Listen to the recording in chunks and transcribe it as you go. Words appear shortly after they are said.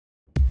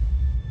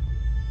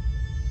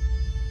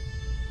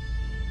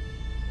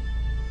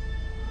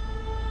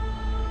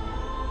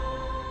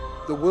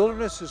The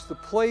wilderness is the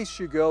place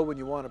you go when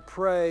you want to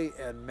pray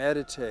and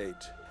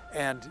meditate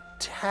and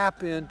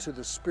tap into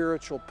the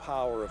spiritual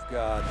power of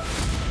God.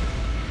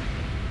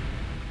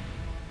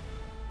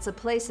 It's a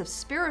place of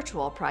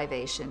spiritual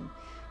privation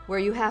where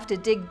you have to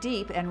dig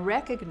deep and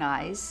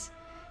recognize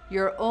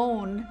your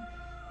own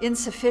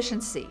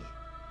insufficiency.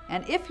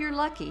 And if you're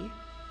lucky,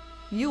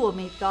 you will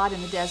meet God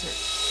in the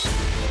desert.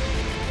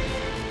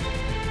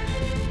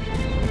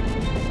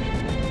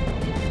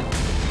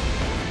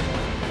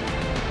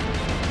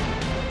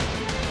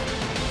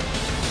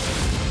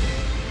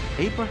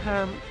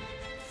 Abraham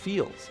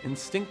feels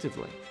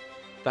instinctively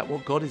that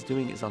what God is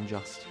doing is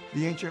unjust.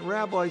 The ancient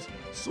rabbis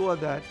saw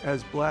that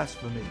as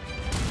blasphemy.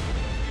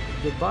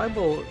 The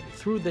Bible,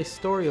 through the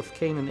story of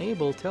Cain and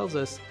Abel, tells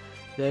us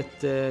that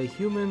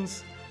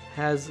humans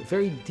has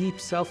very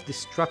deep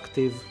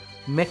self-destructive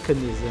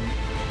mechanism.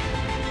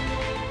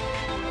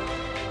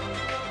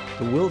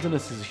 The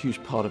wilderness is a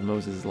huge part of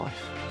Moses'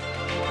 life.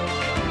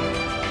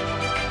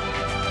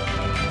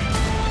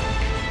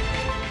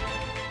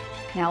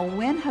 Now,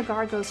 when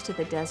Hagar goes to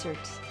the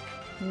desert,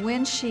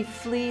 when she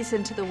flees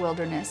into the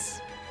wilderness,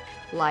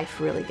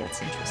 life really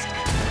gets interesting.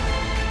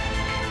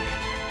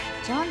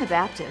 John the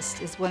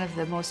Baptist is one of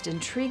the most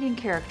intriguing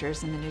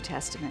characters in the New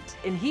Testament.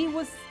 And he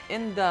was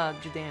in the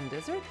Judean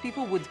desert.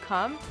 People would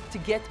come to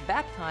get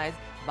baptized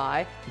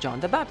by John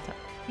the Baptist.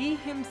 He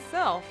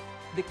himself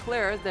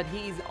declares that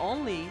he is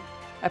only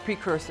a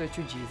precursor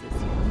to Jesus.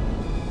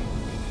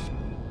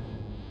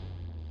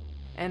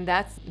 And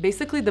that's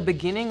basically the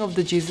beginning of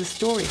the Jesus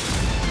story.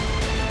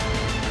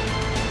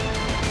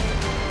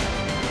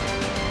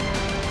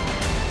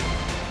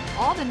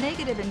 All the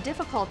negative and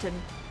difficult and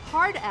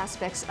hard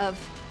aspects of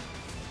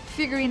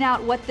figuring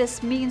out what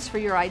this means for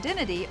your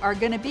identity are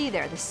going to be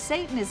there.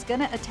 Satan is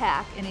going to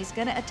attack, and he's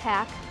going to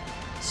attack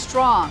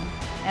strong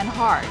and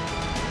hard.